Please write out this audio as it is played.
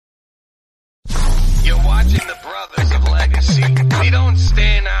watching the brothers of legacy. We don't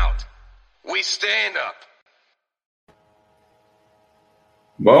stand out. We stand up.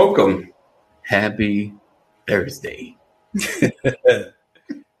 Welcome. Happy Thursday.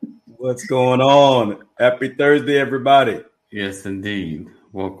 What's going on? Happy Thursday, everybody. Yes, indeed.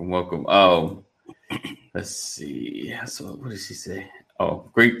 Welcome. Let's see. So what did she say?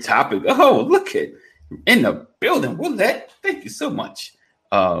 Oh, great topic. Oh, look at in the building. Willette, thank you so much.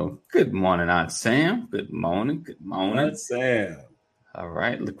 Good morning, Aunt Sam. Good morning. Aunt Sam. All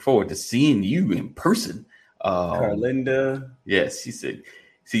right. Look forward to seeing you in person. Carlinda. Yes, she said.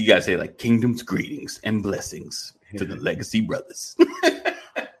 See, you guys say like kingdom's greetings and blessings to the Legacy Brothers.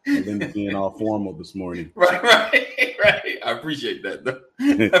 Carlinda being all formal this morning. Right. I appreciate that, though.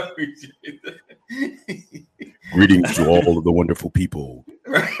 Greetings to all of the wonderful people.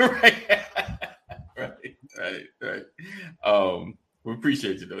 Right. We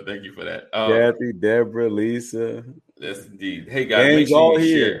appreciate you, though. Thank you for that. Kathy, Deborah, Lisa. Yes, indeed. Hey, guys, gang's make sure all you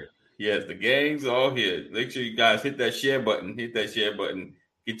here. share. Yes, the gang's all here. Make sure you guys hit that share button. Get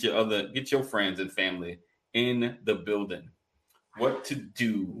your friends and family in the building. What to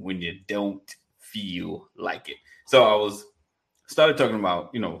do when you don't feel like it. So I started talking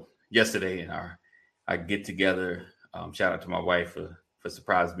about, yesterday in our get together. Shout out to my wife for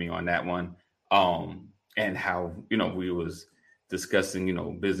surprising me on that one. And how, we was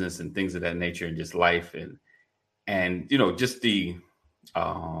discussing, business and things of that nature and just life and just the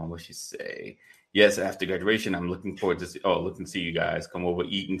what she say? Yes, after graduation, I'm looking forward to see you guys come over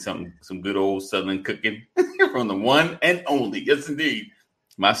eating some good old Southern cooking from the one and only. Yes, indeed.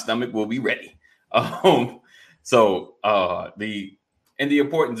 My stomach will be ready. So the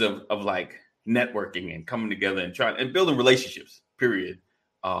importance of like networking and coming together and trying and building relationships, period.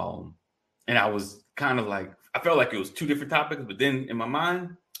 And I was kind of like, I felt like it was two different topics, but then in my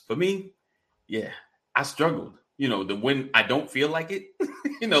mind, for me, yeah, I struggled, when I don't feel like it,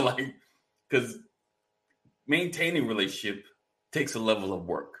 because maintaining relationship takes a level of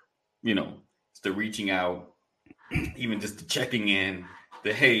work, it's the reaching out, even just the checking in,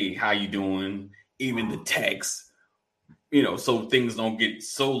 the, hey, how you doing? Even the text, so things don't get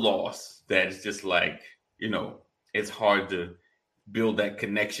so lost that it's just like, it's hard to build that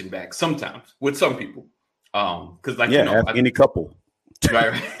connection back sometimes with some people. Because any couple.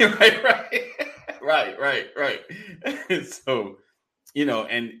 Right. So,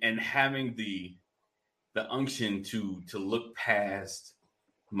 and having the unction to look past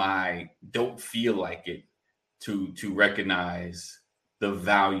my don't feel like it to recognize the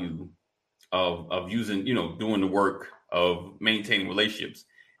value of using, doing the work of maintaining relationships,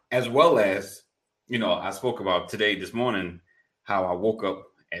 as well as, I spoke about this morning, how I woke up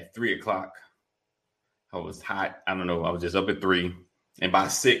at 3:00. I was hot. I don't know. I was just up at 3, and by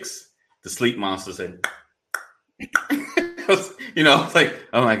 6, the sleep monster said, I was like,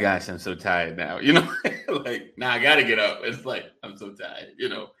 oh my gosh, I'm so tired now. Like, now I gotta get up. It's like, I'm so tired,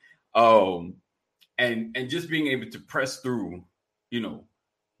 and just being able to press through,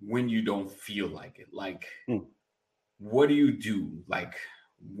 when you don't feel like it. Like, what do you do? Like,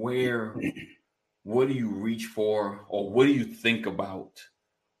 what do you reach for, or what do you think about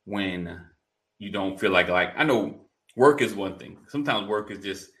when you don't feel like I know work is one thing. Sometimes work is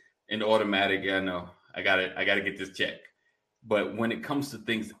just an automatic. I know I gotta get this check. But when it comes to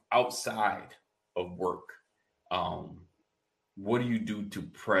things outside of work, what do you do to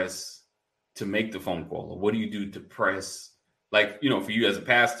press to make the phone call? Or what do you do to press, like, for you as a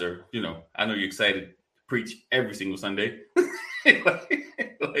pastor, I know you're excited to preach every single Sunday.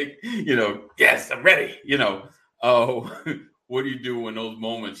 Yes, I'm ready. What do you do in those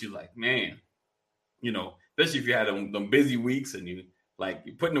moments? You're like, man, especially if you had them busy weeks and you're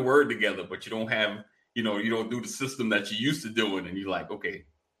putting the word together, but you don't have, you don't do the system that you used to doing. And you're like, okay,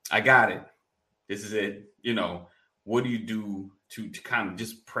 I got it. This is it. What do you do to kind of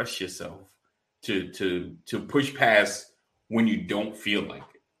just press yourself to push past when you don't feel like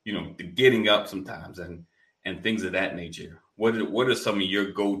it, the getting up sometimes and things of that nature. What are some of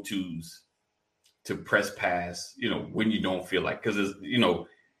your go-tos to press past, when you don't feel like, because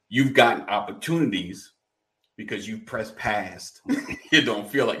you've gotten opportunities because you pressed past. You don't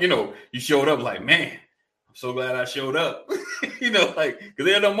feel like, you showed up like, man, I'm so glad I showed up. Because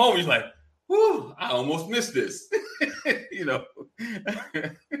there are no moments like, whoo, I almost missed this.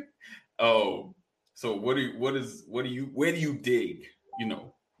 Oh, so where do you dig,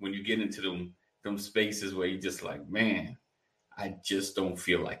 when you get into them spaces where you just like, man, I just don't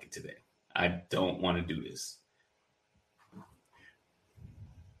feel like it today. I don't want to do this.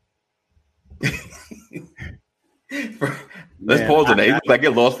 Let's pause on that. He looked like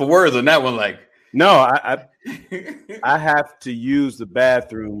get lost for words on that one. Like, No, I have to use the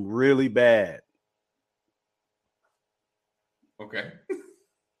bathroom really bad, Okay.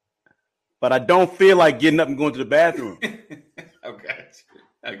 but I don't feel like getting up and going to the bathroom.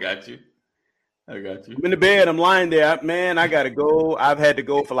 I got you. I'm in the bed. I'm lying there. Man, I got to go. I've had to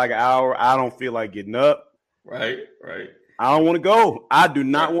go for like an hour. I don't feel like getting up. Right. I don't want to go. I do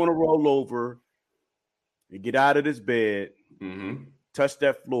not want to roll over and get out of this bed, touch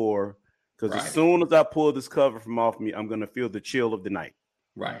that floor, because as soon as I pull this cover from off me, I'm going to feel the chill of the night.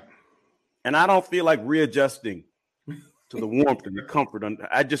 Right. And I don't feel like readjusting to the warmth and the comfort.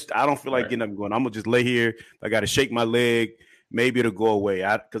 I don't feel like getting up and going. I'm going to just lay here. I got to shake my leg. Maybe it'll go away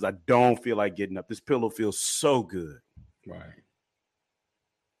because I don't feel like getting up. This pillow feels so good. Right.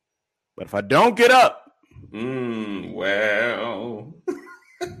 But if I don't get up, well,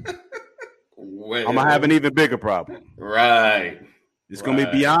 I'm going to have an even bigger problem. Right. It's going to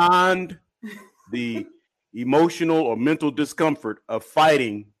be beyond the emotional or mental discomfort of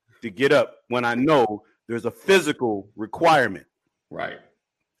fighting to get up when I know there's a physical requirement. Right.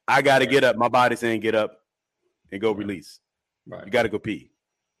 I got to get up. My body's saying get up and go release. Right. You got to go pee.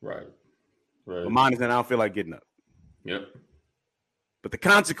 Right. My mind is saying I don't feel like getting up. Yep. But the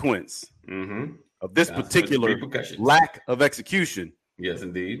consequence of this particular lack of execution, yes,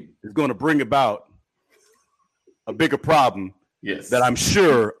 indeed, is going to bring about a bigger problem. Yes, that I'm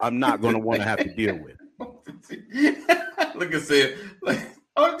sure I'm not going to want to have to deal with. Look at Sam.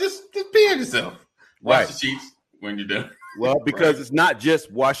 Just be on yourself. Wash the sheets when you're done. Well, because it's not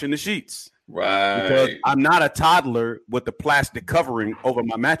just washing the sheets. Right. Because I'm not a toddler with the plastic covering over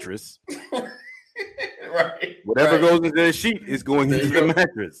my mattress. Right. Whatever goes into the sheet is going into the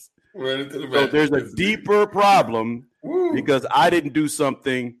mattress. So there's a deeper problem because I didn't do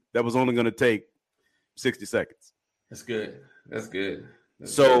something that was only going to take 60 seconds. That's good.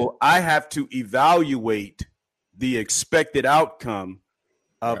 So I have to evaluate the expected outcome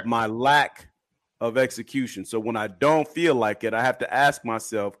of my lack of execution. So when I don't feel like it, I have to ask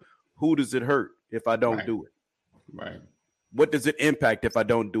myself, who does it hurt if I don't do it? Right. What does it impact if I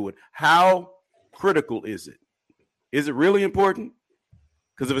don't do it? How critical is it? Is it really important?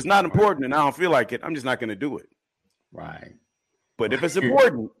 Because if it's not important and I don't feel like it, I'm just not going to do it. Right. But if it's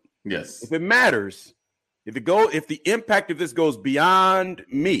important, yes, if it matters, if the impact of this goes beyond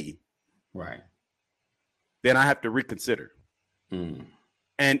me, right, then I have to reconsider.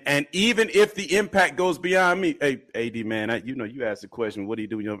 And even if the impact goes beyond me, hey, AD man, you asked the question, what do you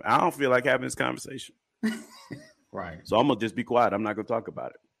do? I don't feel like having this conversation. Right. So I'm gonna just be quiet. I'm not gonna talk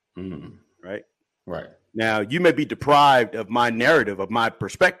about it. Right. Right. Now you may be deprived of my narrative, of my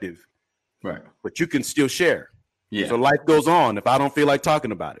perspective. Right. But you can still share. Yeah. So life goes on if I don't feel like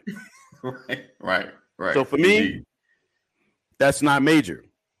talking about it. Right. So for me, that's not major.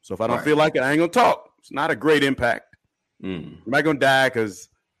 So if I don't feel like it, I ain't gonna talk. It's not a great impact. I'm not gonna die because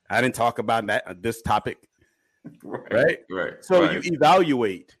I didn't talk about this topic. Right. So you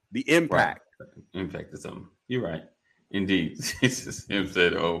evaluate the impact. Impact of something. You're right. Indeed. Him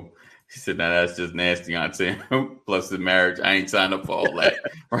said, he said, now that's just nasty, Aunt Sam. Plus the marriage. I ain't signed up for all that.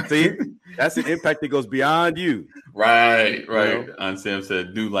 Right? See, that's an impact that goes beyond you. Right. Aunt Sam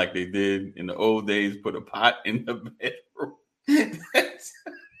said, do like they did in the old days, put a pot in the bedroom.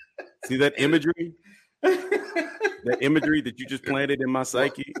 See that imagery? That imagery that you just planted in my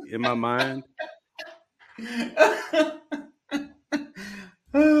psyche, in my mind.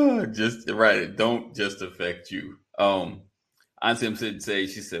 Just right. It don't just affect you. Aunt Sam she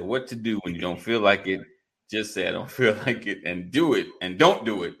said, what to do when you don't feel like it? Just say I don't feel like it and do it, and don't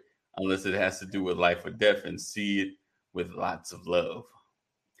do it unless it has to do with life or death, and see it with lots of love.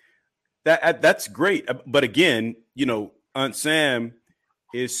 That's great. But again, Aunt Sam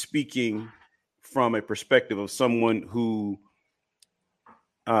is speaking from a perspective of someone who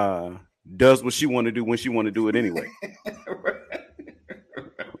does what she want to do when she want to do it anyway.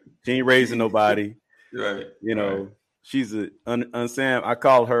 She ain't raising nobody. Right. She's Aunt Sam. I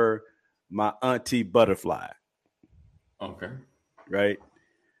call her my auntie butterfly. Okay. Right.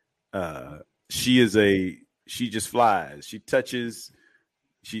 She just flies. She touches.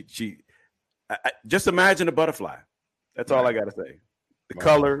 I just imagine a butterfly. That's all I got to say. The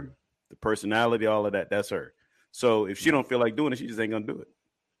color, the personality, all of that. That's her. So if she don't feel like doing it, she just ain't going to do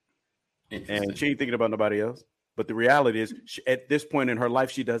it. And she ain't thinking about nobody else. But the reality is, at this point in her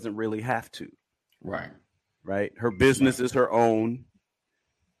life, she doesn't really have to. Right. Her business is her own.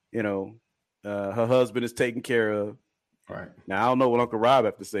 Her husband is taken care of. Right. Now, I don't know what Uncle Rob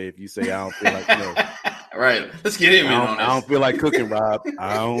have to say if you say I don't feel like Right. Let's get him in on this. I don't feel like cooking, Rob.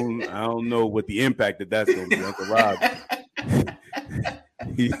 I don't know what the impact that's going to be, Uncle Rob.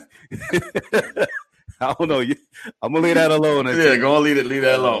 I don't know. I'm gonna leave that alone. Yeah, go on, leave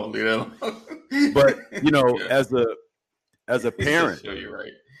that alone. Leave that alone. But Yeah. as a parent, Sure, you're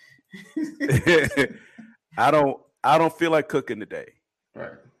right. I don't feel like cooking today.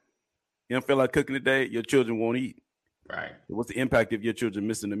 Right. You don't feel like cooking today, your children won't eat. Right. What's the impact if your children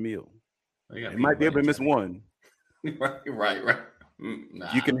missing a meal? Well, They might be able to miss one. Right.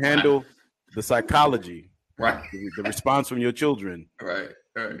 Nah, you can handle the psychology, right? The response from your children. Right.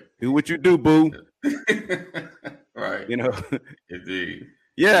 Do what you do, boo. Right. Indeed.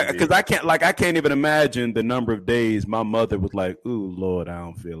 Yeah, because I can't even imagine the number of days my mother was like, "Ooh, Lord, I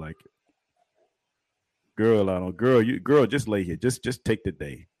don't feel like it." Girl, just lay here. Just take the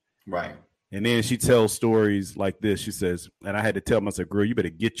day. Right. And then she tells stories like this. She says, and I had to tell myself, girl, you better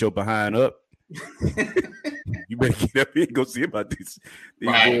get your behind up. You better get up here and go see about these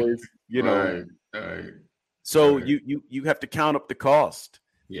right. boys, Right. So you have to count up the cost.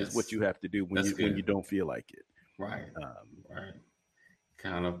 Yes. Is what you have to do when you don't feel like it. Right. Right.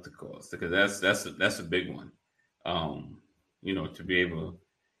 Count up the cost, because that's a big one. To be able,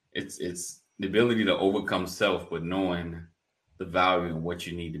 it's the ability to overcome self, but knowing the value of what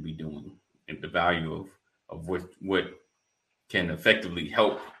you need to be doing and the value of what can effectively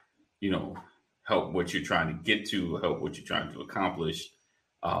help what you're trying to get to, help what you're trying to accomplish.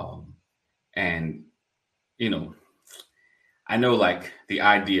 And I know, like, the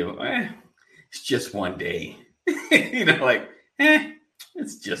idea of it's just one day, it's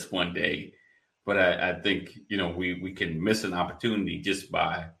just one day. But I think, we can miss an opportunity just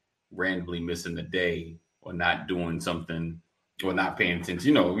by randomly missing a day or not doing something or not paying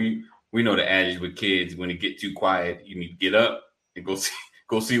attention. We know the adage with kids: when it get too quiet, you need to get up and go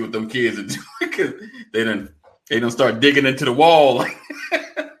see what them kids are doing, because they don't start digging into the wall,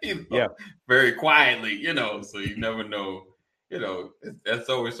 very quietly, so you never know. That's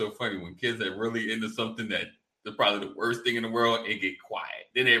always so funny when kids are really into something that they're probably the worst thing in the world, and get quiet.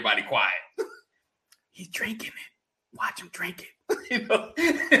 Then everybody quiet. He's drinking it. Watch him drink it.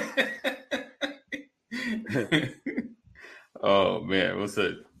 Oh man, what's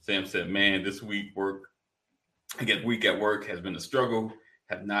up? Sam said, man, this week at work has been a struggle.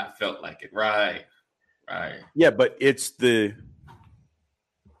 Have not felt like it. Right. Yeah, but it's the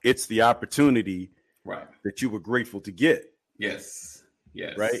opportunity, right, that you were grateful to get. Yes.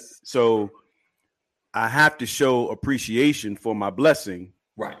 Right. So I have to show appreciation for my blessing,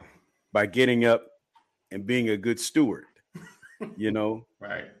 right, by getting up and being a good steward.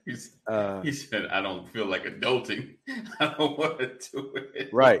 Right. He said, I don't feel like adulting. I don't want to do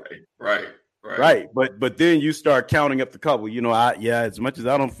it. Right. But then you start counting up the couple. As much as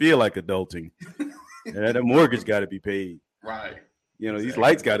I don't feel like adulting, the mortgage got to be paid. Right. Exactly. These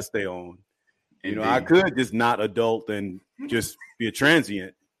lights got to stay on. Indeed. I could just not adult and just be a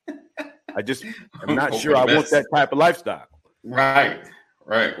transient. I'm not sure I want that type of lifestyle. Right.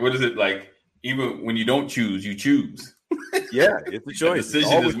 What is it like? Even when you don't choose, you choose. Yeah, it's a choice. The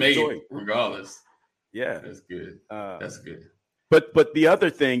decision is made regardless. Yeah, that's good. That's good. But the other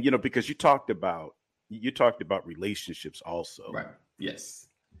thing, because you talked about relationships also. Right. Yes.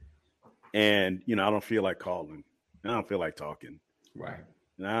 And I don't feel like calling. I don't feel like talking. Right.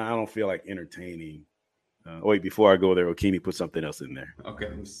 And I don't feel like entertaining. Wait, before I go there, Okini, put something else in there. Okay,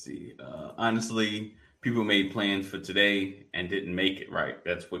 let me see. Honestly, people made plans for today and didn't make it. Right.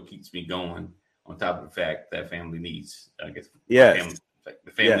 That's what keeps me going. On top of the fact that family needs, I guess. Yes.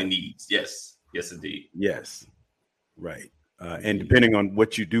 The family needs. Yes. Yes, indeed. Yes. Right. And depending on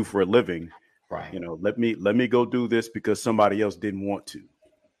what you do for a living, right. Let me go do this because somebody else didn't want to.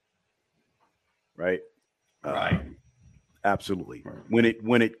 Right. Right. Absolutely. Right.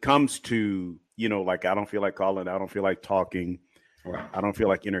 When it comes to, like, I don't feel like calling, I don't feel like talking. Right. I don't feel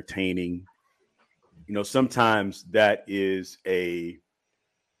like entertaining. Sometimes that is a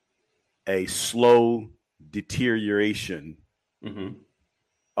slow deterioration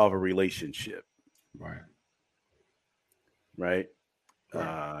of a relationship. Right. Right.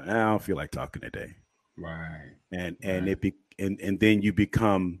 I don't feel like talking today. Right. And then you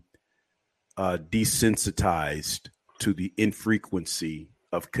become desensitized to the infrequency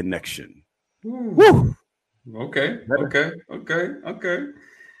of connection. Woo. Okay.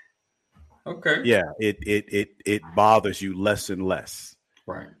 Yeah, it bothers you less and less.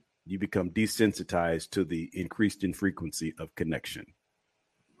 Right. You become desensitized to the increased infrequency of connection.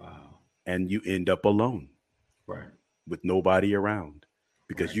 Wow. And you end up alone. Right. With nobody around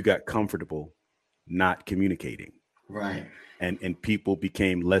because you got comfortable not communicating. Right. And people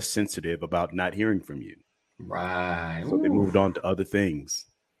became less sensitive about not hearing from you. Right. So they moved on to other things.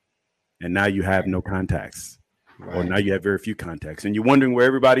 And now you have no contacts. Right. Or now you have very few contacts. And you're wondering where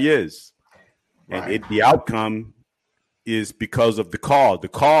everybody is. And the outcome is because of the cause. The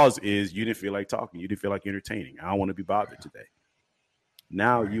cause is you didn't feel like talking. You didn't feel like entertaining. I don't want to be bothered today.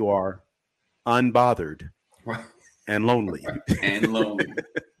 Now you are unbothered and lonely.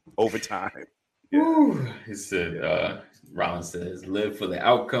 Over time. Yeah. He said, Rollins says, live for the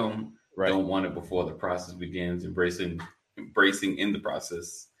outcome. Right. Don't want it before the process begins. Embracing in the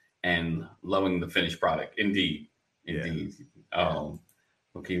process and loving the finished product. Indeed. Yeah.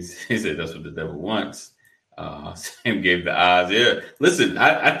 Okay, he said that's what the devil wants. Sam gave the eyes. Yeah, listen,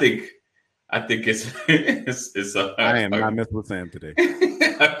 I think it's I am not messing with Sam today.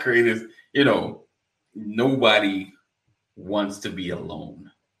 Creators, nobody wants to be alone.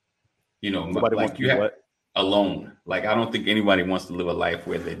 Nobody wants to be what? Alone. Like I don't think anybody wants to live a life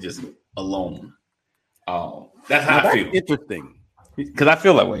where they're just alone. That's how I feel. Interesting, because I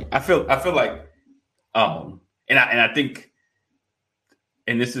feel that way. I feel like, and I think.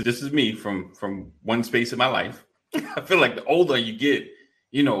 And this is me from one space in my life. I feel like the older you get,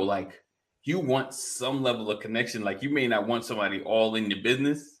 like you want some level of connection. Like you may not want somebody all in your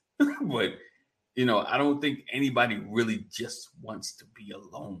business, but I don't think anybody really just wants to be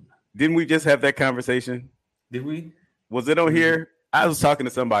alone. Didn't we just have that conversation? Did we? Was it on here? I was talking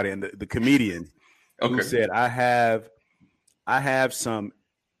to somebody, and the comedian who said, I have some.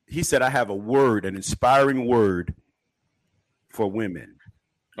 He said, I have a word, an inspiring word for women.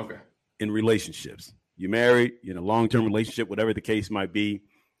 Okay. In relationships, you're married, you're in a long-term relationship, whatever the case might be.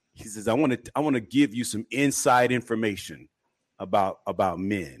 He says, I want to give you some inside information about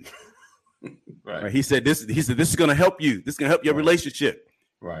men. Right. He said this is going to help you. This is going to help your relationship.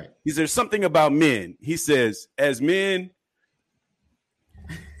 Right. He said, there's something about men. He says, as men,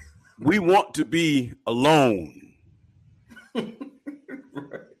 we want to be alone.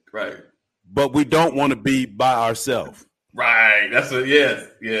 Right. But we don't want to be by ourselves. Right. That's what. Yes.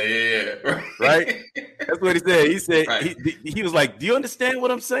 Yeah. Right. That's what he said. He said he was like, "Do you understand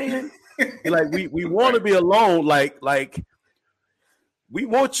what I'm saying? Like we want to be alone. Like we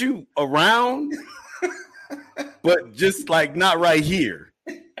want you around, but just like not right here,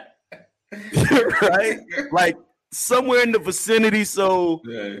 right? Like somewhere in the vicinity. So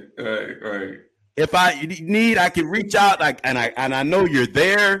right. If I need, I can reach out. And I know you're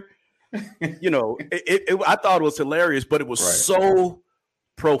there." I thought it was hilarious, but it was so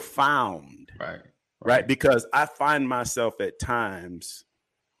profound. Right. Because I find myself at times,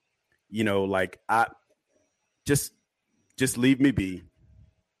 like I just leave me be.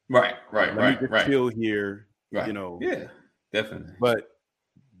 Right. Let me just chill here. Right. Yeah, definitely.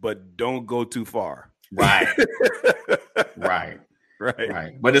 But don't go too far. Right. Right.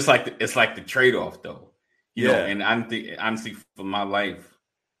 But it's like the trade-off though. You know, and honestly for my life,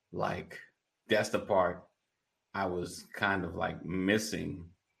 like that's the part I was kind of like missing,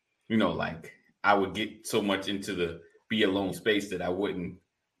 like I would get so much into the be alone space that I wouldn't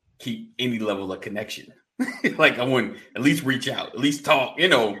keep any level of connection. Like I wouldn't at least reach out, at least talk,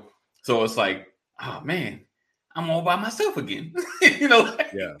 So it's like, oh man, I'm all by myself again,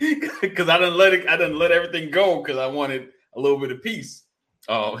 because I didn't let everything go because I wanted a little bit of peace.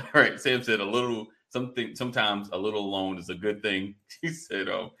 Oh, right. Sam said sometimes a little alone is a good thing. He said,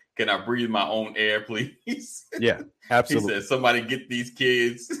 can I breathe my own air, please? Yeah, absolutely. He said, somebody get these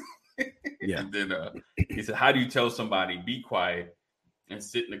kids. Yeah. And then he said, how do you tell somebody be quiet and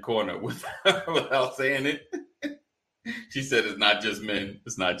sit in the corner without saying it? She said, it's not just men.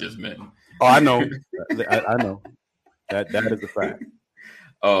 It's not just men. Oh, I know. I know. That is a fact.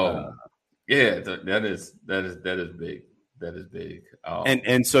 Yeah, that is big. That is big.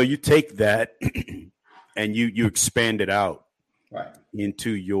 And so you take that and you expand it out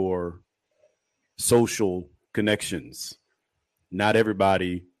into your social connections. Not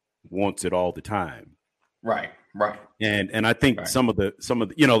everybody wants it all the time. Right. And I think some of the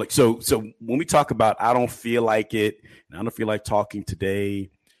like so when we talk about I don't feel like it and I don't feel like talking today,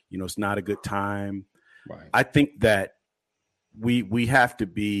 it's not a good time. Right. I think that we have to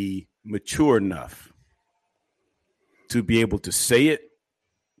be mature enough to be able to say it,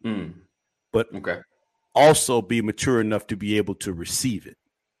 but also be mature enough to be able to receive it.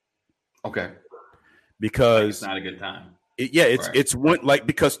 Okay. Because it's not a good time. It's one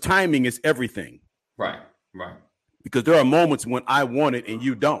because timing is everything. Right. Because there are moments when I want it and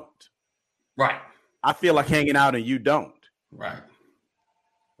you don't. Right. I feel like hanging out and you don't. Right.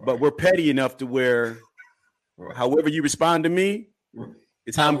 But we're petty enough to where however you respond to me,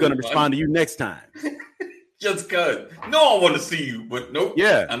 it's how I'm going to respond to you next time. Just because. No, I want to see you, but nope.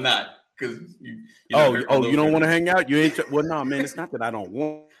 Yeah. I'm not. Because you don't want to hang out? You ain't. Well, no, man, it's not that I don't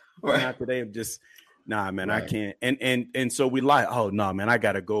want. Not today. I'm just, nah, man, I can't. And so we lie. Oh, no, man, I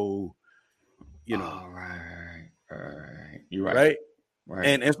got to go you know. Oh, right. You're Right. Right.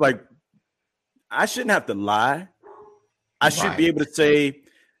 And it's like, I shouldn't have to lie. I should be able to say,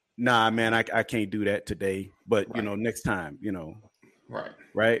 nah, man, I can't do that today. But, you know, next time, you know.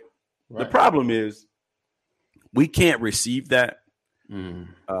 Right. The problem is we can't receive that.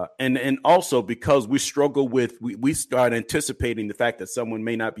 And also because we struggle with, we start anticipating the fact that someone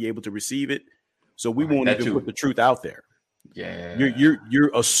may not be able to receive it. So we won't even put the truth out there. Yeah.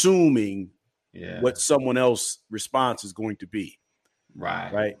 You're assuming what someone else's response is going to be.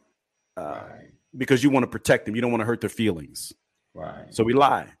 Right. Because you want to protect them. You don't want to hurt their feelings. Right. So we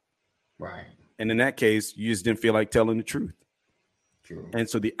lie. Right. And in that case, you just didn't feel like telling the truth. True. And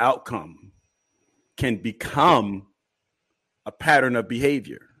so the outcome can become a pattern of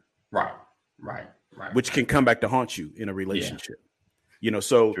behavior. Right. Which can come back to haunt you in a relationship. You know,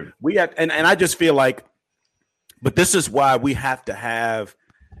 so we have, and I just feel like, but this is why we have to have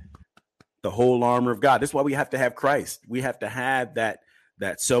the whole armor of God. This is why we have to have Christ. We have to have that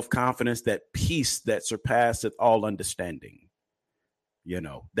self-confidence, that peace that surpasses all understanding. You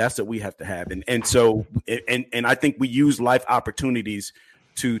know, that's what we have to have. And so, and I think we use life opportunities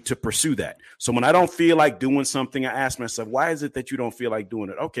to pursue that. So when I don't feel like doing something, I ask myself, why is it that you don't feel like doing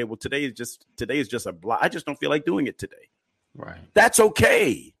it? Okay, well, today is just a block. I just don't feel like doing it today. Right. That's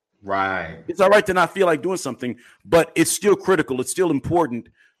okay. Right. It's all right to not feel like doing something, but it's still critical. It's still important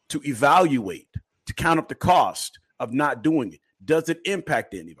to evaluate, to count up the cost of not doing it. Does it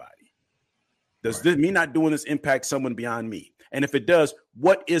impact anybody? Does me not doing this impact someone beyond me? And if it does,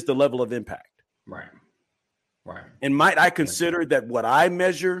 what is the level of impact? Right. And might I consider that what I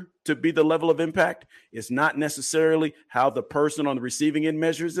measure to be the level of impact is not necessarily how the person on the receiving end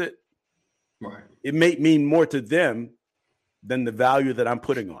measures it? Right. It may mean more to them than the value that I'm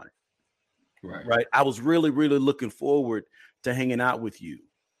putting on it. Right. I was really, really looking forward to hanging out with you.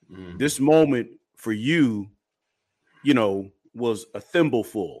 This moment for you, you know, was a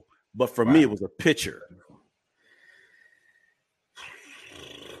thimbleful, but for me, it was a pitcher.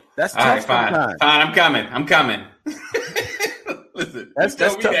 That's tough sometimes. Fine, I'm coming. Listen, that's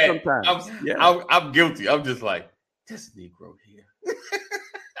tough sometimes. I'm guilty. I'm just like, this Negro here.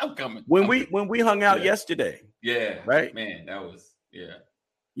 I'm coming. When we hung out yesterday. Yeah. Right. Man, that was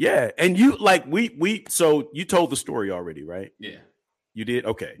Yeah. And you like we so you told the story already, right? Yeah. You did?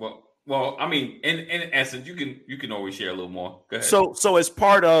 Okay. Well, I mean, in essence, you can always share a little more. Go ahead. So as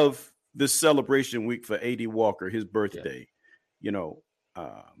part of this celebration week for A.D. Walker, his birthday, you know,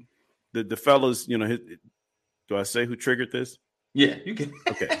 the fellas, you know, do I say who triggered this? Yeah, you can.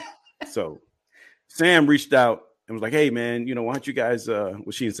 Okay. So Sam reached out and was like, hey man, you know, why don't you guys well,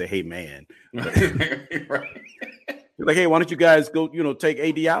 she didn't say hey man. Right. Like, hey, why don't you guys go, you know, take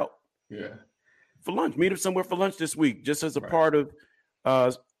AD out for lunch, meet him somewhere for lunch this week, just as a part of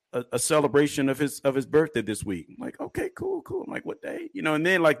a celebration of his birthday this week. I'm like, okay, cool. I'm like, what day? You know, and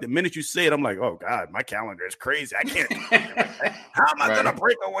then like the minute you say it, I'm like, oh God, my calendar is crazy. I can't. How am I gonna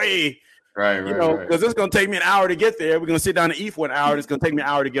break away? Right. You know, because it's gonna take me an hour to get there. We're gonna sit down and eat for an hour. It's gonna take me an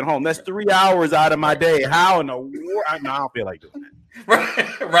hour to get home. That's 3 hours out of my day. How in the world? I don't feel like doing that.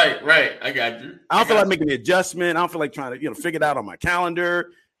 Right. I got you. I don't feel like making the adjustment. I don't feel like trying to, you know, figure it out on my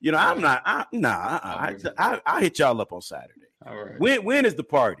calendar. You know, I hit y'all up on Saturday. All right. When is the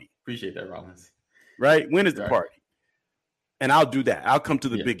party? Appreciate that, Rollins. Right? When is the party? And I'll do that. I'll come to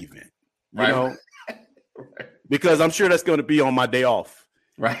the big event. You know, because I'm sure that's going to be on my day off.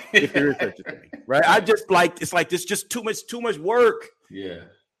 Right. If there is such a thing. Right. I just like it's just too much work. Yeah.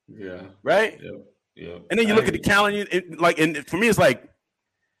 Right. Yeah. And then you look at the calendar, and for me, it's like,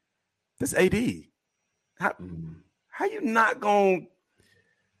 this AD. How you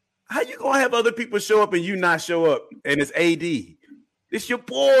gonna have other people show up and you not show up? And it's AD. This your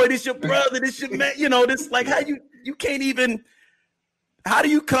boy. This your brother. This your man. You know, this like how you can't even. How do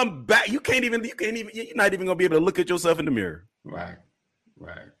you come back? You can't even. You're not even gonna be able to look at yourself in the mirror. Right.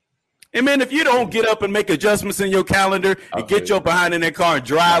 And man, if you don't get up and make adjustments in your calendar and get your behind in that car and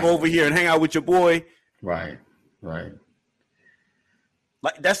drive over here and hang out with your boy, right.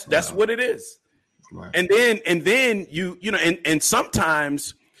 Like that's what it is. Right. And then you know, and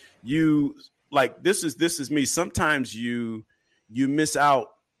sometimes you like this is me. Sometimes you miss out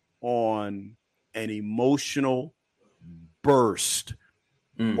on an emotional burst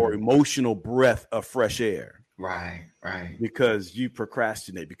or emotional breath of fresh air. Right. Because you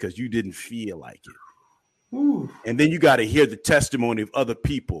procrastinate, because you didn't feel like it. Ooh. And then you got to hear the testimony of other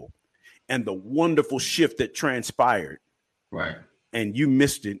people and the wonderful shift that transpired. Right. And you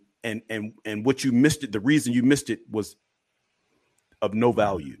missed it. And what you missed it, the reason you missed it was of no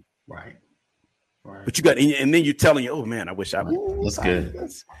value. Right. But you got, and then you're telling you, oh man, I wish I would. That's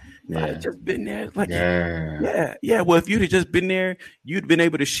good. If I had just been there, like, Yeah. yeah. Well, if you'd have just been there, you'd been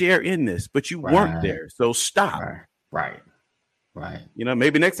able to share in this, but you weren't there. So stop. Right. You know,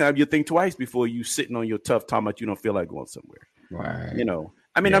 maybe next time you think twice before you sitting on your tough talking about you don't feel like going somewhere. Right. You know,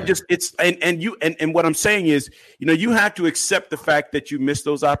 I mean, I'm just, it's, and what I'm saying is, you know, you have to accept the fact that you miss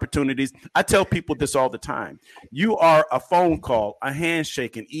those opportunities. I tell people this all the time. You are a phone call, a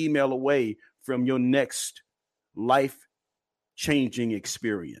handshake, an email away from your next life-changing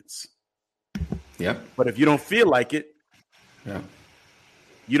experience. Yep. But if you don't feel like it,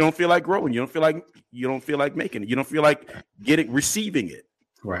 you don't feel like growing. You don't feel like making it. You don't feel like receiving it.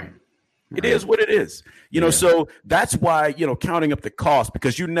 Right. It is what it is, you know. So that's why, you know, counting up the cost,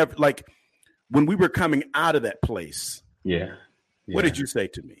 because you never, like, when we were coming out of that place. Yeah. What did you say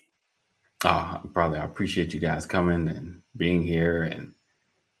to me? Probably, I appreciate you guys coming and being here, and,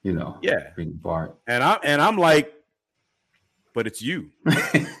 you know, being part. And I'm like, but it's you,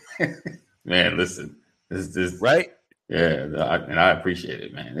 man. Listen, this right? Yeah, and I appreciate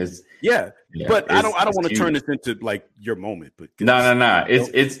it, man. It's but I don't want to turn this into like your moment. But no.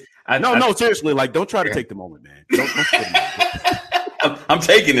 No, seriously, like, don't try to take the moment, man. Don't I'm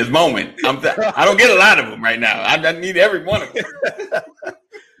taking this moment. I don't get a lot of them right now. I need every one of them.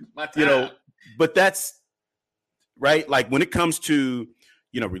 My time. You know, but that's right. Like, when it comes to,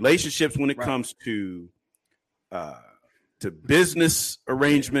 you know, relationships, when it comes to business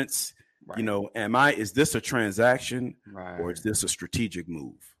arrangements, you know, is this a transaction or is this a strategic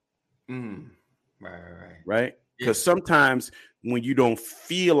move? Right. Because sometimes when you don't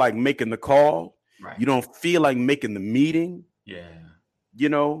feel like making the call, you don't feel like making the meeting. You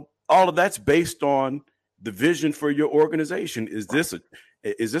know, all of that's based on the vision for your organization. Is this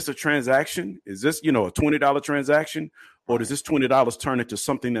a transaction? Is this, you know, a $20 transaction, or does this $20 turn into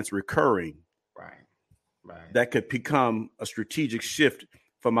something that's recurring? That could become a strategic shift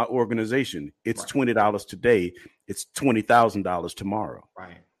for my organization. It's $20 today. It's $20,000 tomorrow.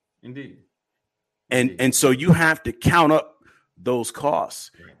 Right. Indeed. And so you have to count up those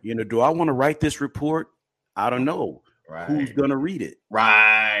costs. You know, do I want to write this report? I don't know. Who's going to read it?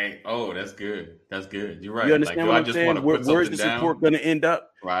 Oh, that's good. You're right. You understand what I'm saying? Where's this report going to end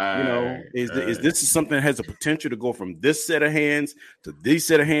up? You know, is this something that has a potential to go from this set of hands to this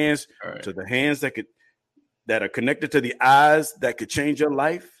set of hands to the hands that are connected to the eyes that could change your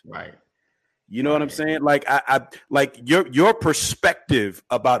life? You know what I'm saying? Like, I like your perspective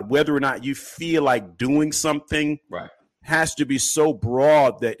about whether or not you feel like doing something has to be so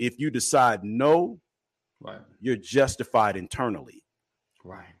broad that if you decide no, you're justified internally.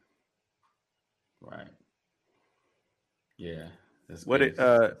 Yeah. That's what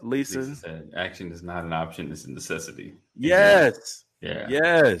Lisa said. Action is not an option; it's a necessity. Yes. Yeah.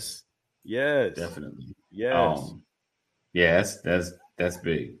 Yes. Definitely. Yes. That's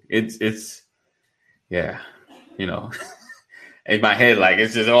big. It's you know, in my head, like,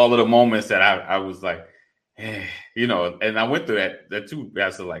 it's just all of the moments that I was like, you know, and I went through that too. I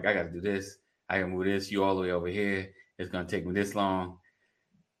was like, I got to do this. I can move this. You all the way over here. It's going to take me this long.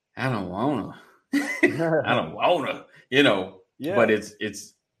 I don't want to, you know, but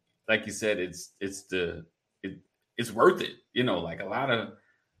it's like you said, it's worth it. You know, like, a lot of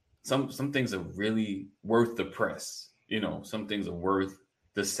some things are really worth the press. You know, some things are worth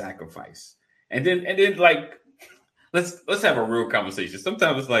the sacrifice. And then like, let's have a real conversation.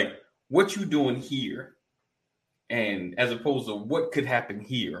 Sometimes it's like, what you doing here, and as opposed to what could happen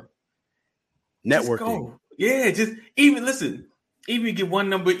here. Networking. Just even get one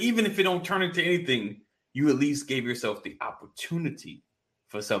number, even if it don't turn into anything, you at least gave yourself the opportunity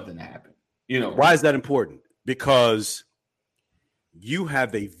for something to happen. You know, why is that important? Because you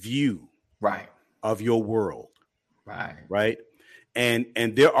have a view of your world. Right.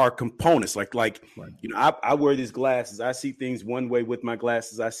 And there are components like, you know, I wear these glasses. I see things one way with my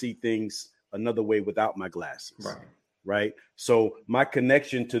glasses. I see things another way without my glasses. Right. So my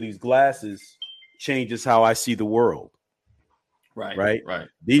connection to these glasses changes how I see the world. Right.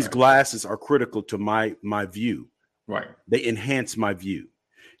 These glasses are critical to my view. They enhance my view.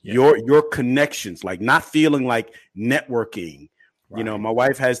 Your connections, like, not feeling like networking. You know, my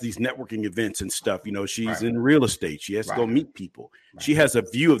wife has these networking events and stuff. You know, she's in real estate. She has to go meet people. She has a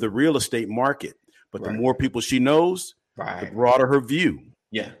view of the real estate market. But the more people she knows, the broader her view.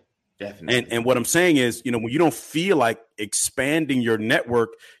 Yeah, definitely. And what I'm saying is, you know, when you don't feel like expanding your network,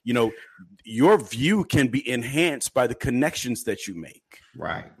 you know, your view can be enhanced by the connections that you make.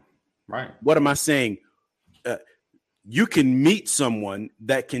 What am I saying? You can meet someone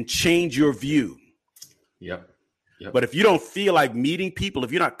that can change your view. But if you don't feel like meeting people,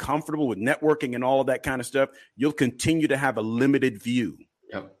 if you're not comfortable with networking and all of that kind of stuff, you'll continue to have a limited view.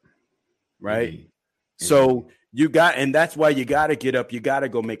 right? Indeed. So you got, and that's why you got to get up. You got to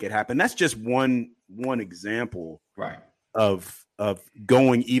go make it happen. That's just one example, right, of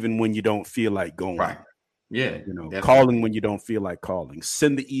going even when you don't feel like going. Right. Yeah. You know, definitely. calling when you don't feel like calling.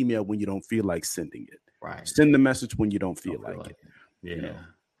 Send the email when you don't feel like sending it. Right. Send the message when you don't feel like it. Yeah. You know?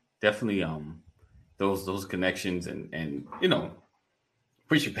 Definitely. Those connections and you know,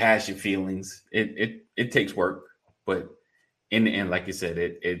 push you past your feelings. It takes work, but in the end, like you said,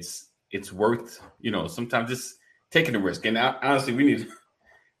 it's worth, you know, sometimes just taking the risk. And honestly, we need to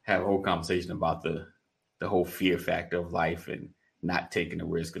have a whole conversation about the whole fear factor of life and not taking the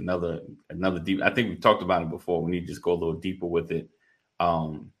risk. Another deep. I think we've talked about it before. We need to just go a little deeper with it,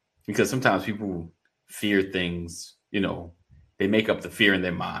 because sometimes people fear things. You know, they make up the fear in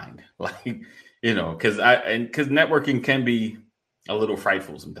their mind, like, you know, because networking can be a little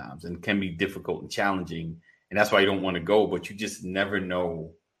frightful sometimes and can be difficult and challenging, and that's why you don't want to go. But you just never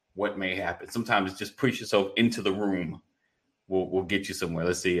know what may happen. Sometimes just push yourself into the room will get you somewhere.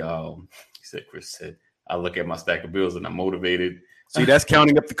 Let's see. Chris said, I look at my stack of bills and I'm motivated. See, that's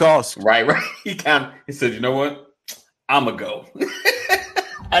counting up the cost. Right. He said, you know what? I'm going to go.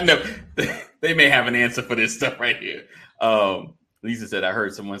 I know they may have an answer for this stuff right here. Lisa said, I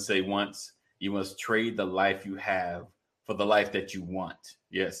heard someone say once, you must trade the life you have for the life that you want.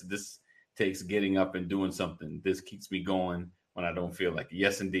 Yes, this takes getting up and doing something. This keeps me going when I don't feel like it.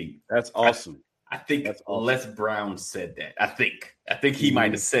 Yes, indeed. That's awesome. I think That's awesome. Les Brown said that. I think he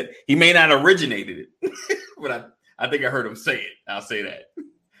might have said, he may not have originated it, but I think I heard him say it. I'll say that.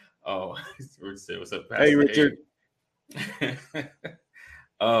 Oh, Richard said, what's up, Pastor? Hey, Richard.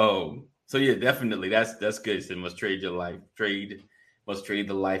 Oh, so yeah, definitely. That's good. He said, must trade your life. Must trade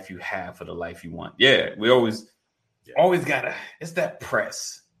the life you have for the life you want. Yeah, we always gotta, it's that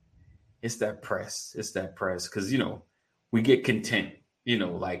press. It's that press. Because, you know, we get content, you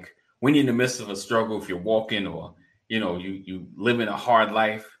know, like, when you're in the midst of a struggle, if you're walking or, you know, you live in a hard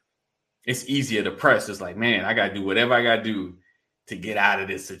life, it's easier to press. It's like, man, I got to do whatever I got to do to get out of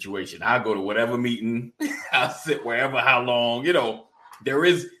this situation. I'll go to whatever meeting. I'll sit wherever, how long, you know, there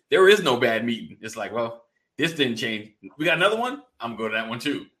is no bad meeting. It's like, well, this didn't change. We got another one. I'm going to go to that one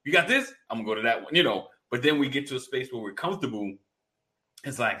too. You got this? I'm going to go to that one, you know, but then we get to a space where we're comfortable.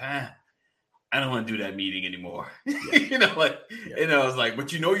 It's like, I don't want to do that meeting anymore. Yeah. You know, like, you know, it's like,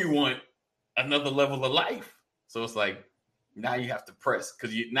 but you know, you want another level of life. So it's like, now you have to press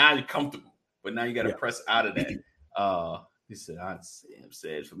because now you're comfortable, but now you got to press out of that. He said, Sam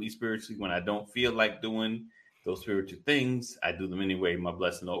said, for me spiritually, when I don't feel like doing those spiritual things, I do them anyway. My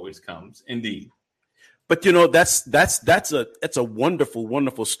blessing always comes. Indeed. But, you know, that's a wonderful,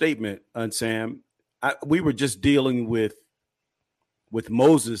 wonderful statement, Sam. We were just dealing with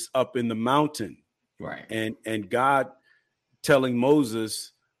Moses up in the mountain, right? And God telling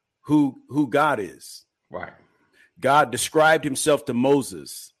Moses who God is, right? God described himself to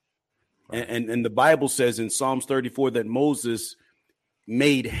Moses, right. and the Bible says in Psalms 34 that Moses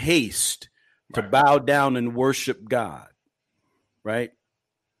made haste to bow down and worship God, right?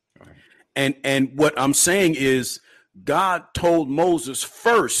 And what I'm saying is God told Moses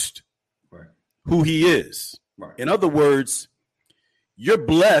first who he is. Right. In other words, you're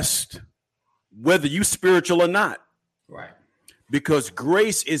blessed whether you spiritual or not. Right. Because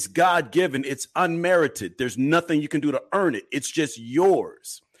grace is God-given. It's unmerited. There's nothing you can do to earn it. It's just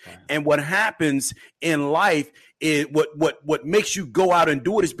yours. Right. And what happens in life is what makes you go out and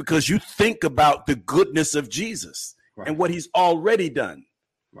do it is because you think about the goodness of Jesus and what he's already done.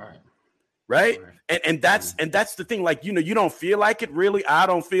 Right. And that's the thing. Like, you know, you don't feel like it really. I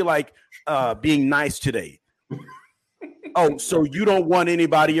don't feel like being nice today. Oh, so you don't want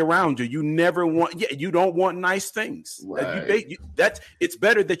anybody around you. You never want. Yeah, you don't want nice things. Right. It's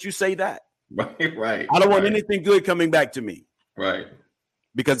better that you say that. Right. I don't want anything good coming back to me. Right.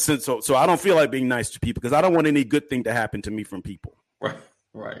 Because so I don't feel like being nice to people because I don't want any good thing to happen to me from people.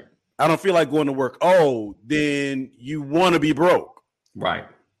 Right. I don't feel like going to work. Oh, then you want to be broke. Right.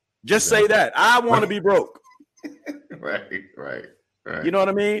 Just say that. I want to be broke. Right. You know what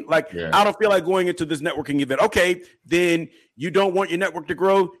I mean? Like, I don't feel like going into this networking event. Okay, then you don't want your network to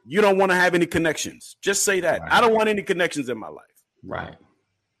grow. You don't want to have any connections. Just say that. I don't want any connections in my life. Right.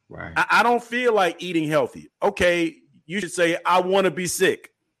 I don't feel like eating healthy. Okay, you should say, I want to be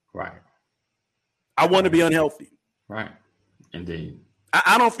sick. Right. I want to be unhealthy. Right. Indeed.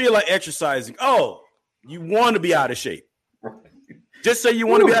 I don't feel like exercising. Oh, you want to be out of shape. Just say you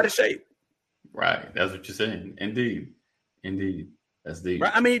want to be out of shape. Right. That's what you're saying. Indeed. That's deep.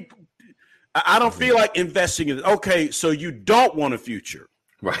 Right? I mean, I don't feel like investing in it. Okay, so you don't want a future.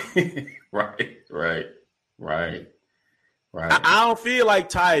 Right. I don't feel like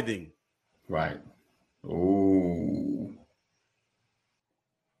tithing. Right. Ooh.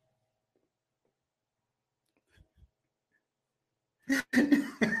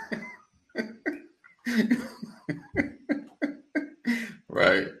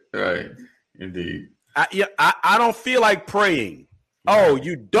 Right. Right. Indeed. I don't feel like praying. Right. Oh,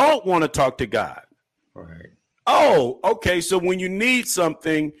 you don't want to talk to God. Right. Oh, okay. So when you need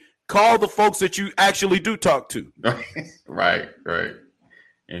something, call the folks that you actually do talk to. Right. Right.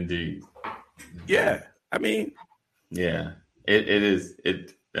 Indeed. Yeah. I mean, yeah. It is.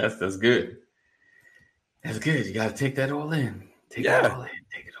 That's good. That's good. You got to take that all in. Take it all in.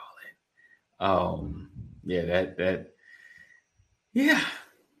 Take it all in. Yeah. That. Yeah.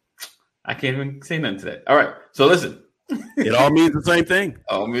 I can't even say nothing to that. All right. So listen. It all means the same thing.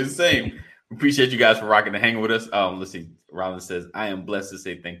 All means the same. Appreciate you guys for rocking and hanging with us. Let's see. Rollins says, I am blessed to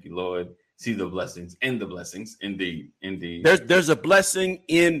say thank you, Lord. See the blessings in the blessings. Indeed. Indeed. There's a blessing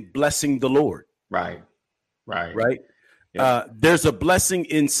in blessing the Lord. Right. Right. Right. Yep. There's a blessing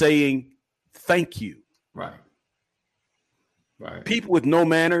in saying thank you. Right. Right. People with no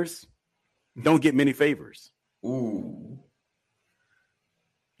manners don't get many favors. Ooh.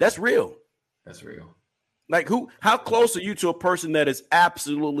 That's real. That's real. Like how close are you to a person that is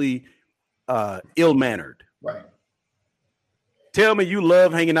absolutely ill-mannered? Right. Tell me you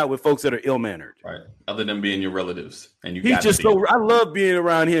love hanging out with folks that are ill-mannered. Right. Other than being your relatives. And you He's just so I love being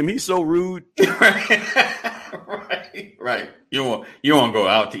around him. He's so rude. Right. Right. You want to go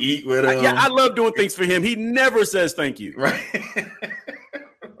out to eat with him. Yeah, I love doing things for him. He never says thank you. Right.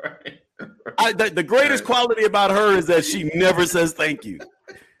 Right. The greatest quality about her is that she never says thank you.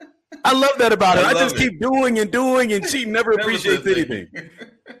 I love that about her. I just keep doing and doing, and she never appreciates anything.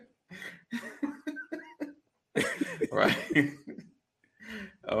 Right.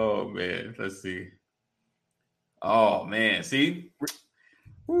 Oh man, let's see. Oh man, see.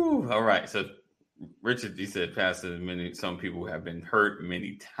 Woo. All right. So Richard, he said, Pastor, some people have been hurt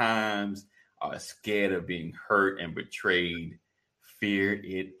many times, are scared of being hurt and betrayed, fear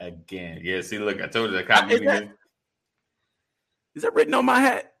it again. Yeah. See, look, I told you that. Is that written on my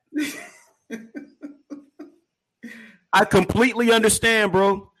hat? I completely understand,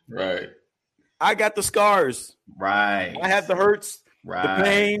 bro. Right. I got the scars. Right. I have the hurts, right. the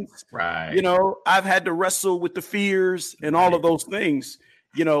pains. Right. You know, I've had to wrestle with the fears and all of those things,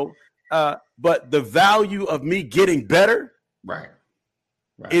 you know. But the value of me getting better, right.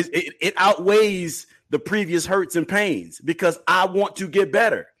 is it outweighs the previous hurts and pains because I want to get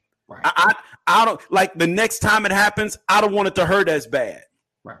better. Right. I don't like the next time it happens, I don't want it to hurt as bad.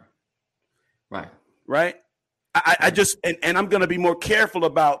 Right. Right. Right. I just and I'm going to be more careful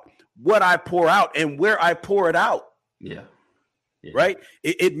about what I pour out and where I pour it out. Yeah. Right.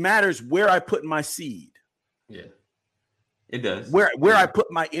 It matters where I put my seed. Yeah. It does. Where I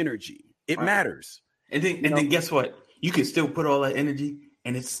put my energy. It matters. And then guess what? You can still put all that energy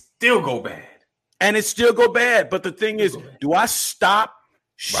and it still go bad. And it still go bad. But the thing is, do I stop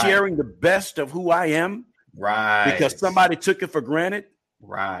sharing the best of who I am? Right. Because somebody took it for granted?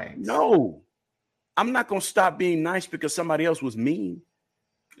 Right. No. I'm not going to stop being nice because somebody else was mean.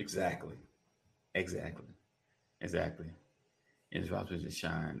 Exactly. It's responsibility to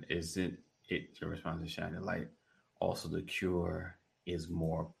shine. Isn't it your responsibility to shine the light? Also, the cure is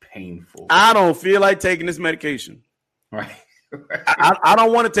more painful. I don't feel like taking this medication. Right. I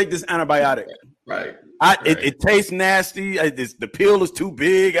don't want to take this antibiotic. Right. It tastes nasty. The pill is too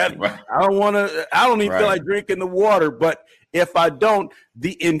big. I don't want to. I don't even feel like drinking the water. But if I don't,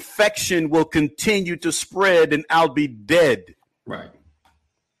 the infection will continue to spread and I'll be dead. Right.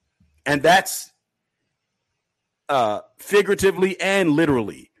 And that's figuratively and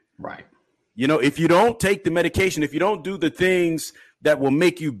literally. Right. You know, if you don't take the medication, if you don't do the things that will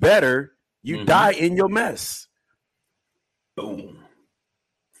make you better, you die in your mess. Boom.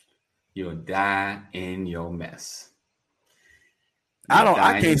 You'll die in your mess.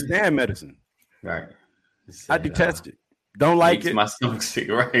 I can't stand medicine. Right. I detest it. Don't like it. My stomach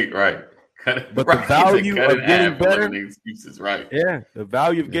sick. Right. But the value of getting better, excuses, right? Yeah, the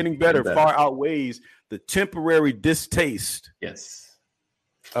value of getting better far outweighs the temporary distaste. Yes.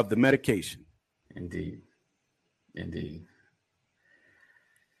 Of the medication. Indeed. You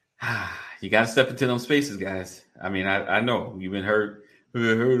got to step into those spaces, guys. I mean, I know you've been hurt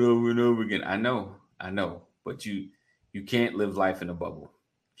over and over again. I know, but you can't live life in a bubble.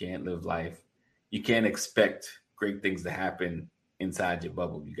 You can't expect great things to happen inside your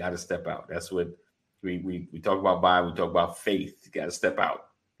bubble. You got to step out. That's what we talk about. We talk about faith. You got to step out.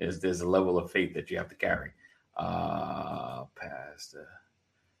 There's a level of faith that you have to carry. Past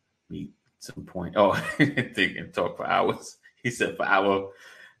meet some point. Oh, think and talk for hours. He said for our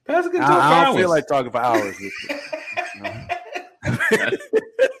Pass it to I don't feel like talking for hours.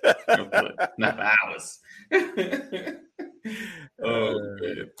 Not hours.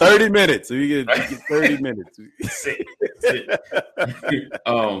 30 minutes. So you get 30 minutes. Sit.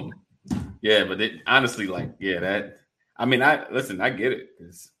 Yeah, but honestly, like, that. I mean, I get it.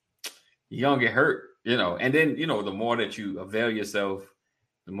 You don't get hurt, and then, the more that you avail yourself,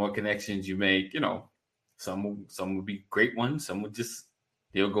 the more connections you make, some will be great ones. Some will just,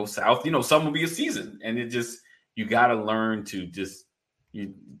 they'll go south, some will be a season, and it just, you got to learn to just,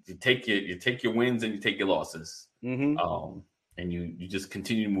 you take your wins and you take your losses. Mm-hmm. And you just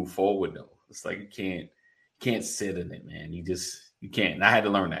continue to move forward though. It's like, you can't sit in it, man. You can't. And I had to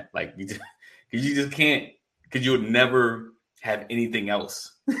learn that. Like, you just can't, because you would never have anything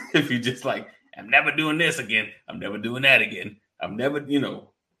else. If you just like, I'm never doing this again. I'm never doing that again. I'm never,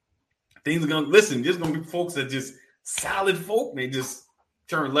 things are going to, listen, there's going to be folks that just solid folk. They just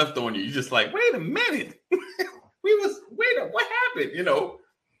turn left on you. You're just like, wait a minute. What happened?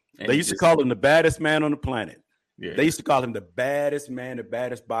 And they used to call him the baddest man on the planet. Yeah. They used to call him the baddest man, the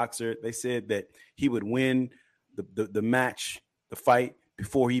baddest boxer. They said that he would win the match, the fight,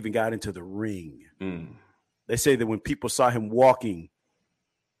 before he even got into the ring. They say that when people saw him walking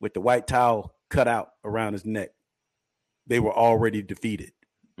with the white towel cut out around his neck, they were already defeated.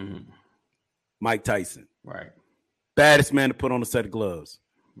 Mm-hmm. Mike Tyson. Right. Baddest man to put on a set of gloves.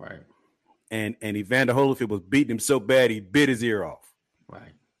 Right. And Evander Holyfield was beating him so bad he bit his ear off.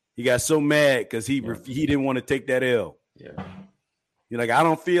 Right. He got so mad because he didn't want to take that L. Yeah. You're like, I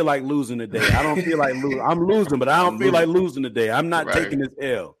don't feel like losing today. I don't feel like losing. I'm losing, but I don't feel like losing today. I'm not taking this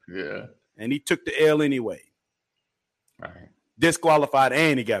L. Yeah. And he took the L anyway. Right. Disqualified,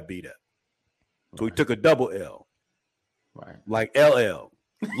 and he got beat up. So he took a double L. Right. Like LL.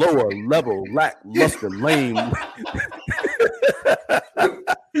 Lower level, lackluster, lame.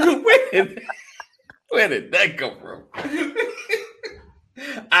 Where did that come from?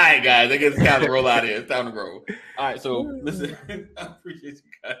 All right, guys. I guess it's time to roll out here. It's time to roll. All right, so listen, I appreciate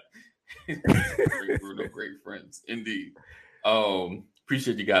you guys. Great friends, indeed.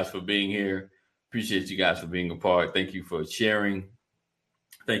 Appreciate you guys for being here. Appreciate you guys for being a part. Thank you for sharing.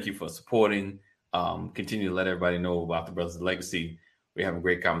 Thank you for supporting. Continue to let everybody know about the Brothers of Legacy. We're having a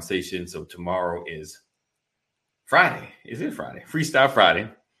great conversation. So tomorrow is Friday. Is it Friday? Freestyle Friday.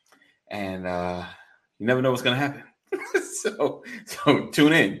 And you never know what's going to happen. So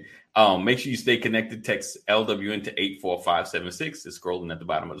tune in. Make sure you stay connected. Text LWN to 84576. It's scrolling at the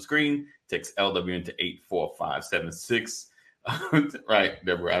bottom of the screen. Text LWN to 84576. Right,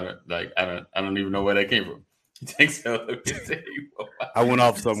 Deborah. I don't even know where that came from. Text LWN to 84576. I went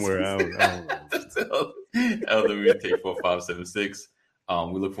off somewhere. I don't know. LWN to 84576.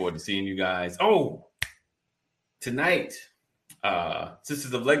 We look forward to seeing you guys. Oh, tonight,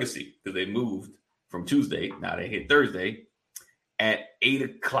 Sisters of Legacy, because they moved from Tuesday. Now they hit Thursday at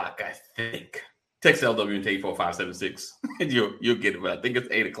 8:00, I think. Text LWN to 84576 and you'll get it, but I think it's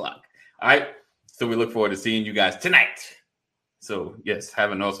 8:00. All right. So we look forward to seeing you guys tonight. So yes,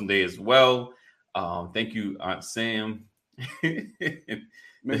 have an awesome day as well. Thank you, Aunt Sam.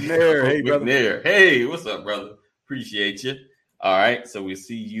 McNair, hey brother. McNair. Hey, what's up, brother? Appreciate you. All right. So we'll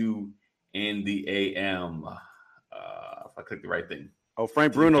see you in the AM. If I click the right thing. Oh,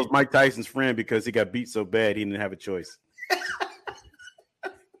 Frank Bruno's Mike Tyson's friend because he got beat so bad he didn't have a choice.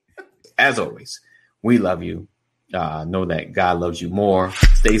 As always, we love you. Know that God loves you more.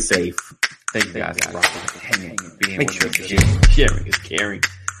 Stay safe. Thank you guys for hanging. Make sure sharing is caring.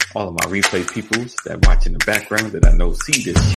 All of my replay peoples that watch in the background that I know see this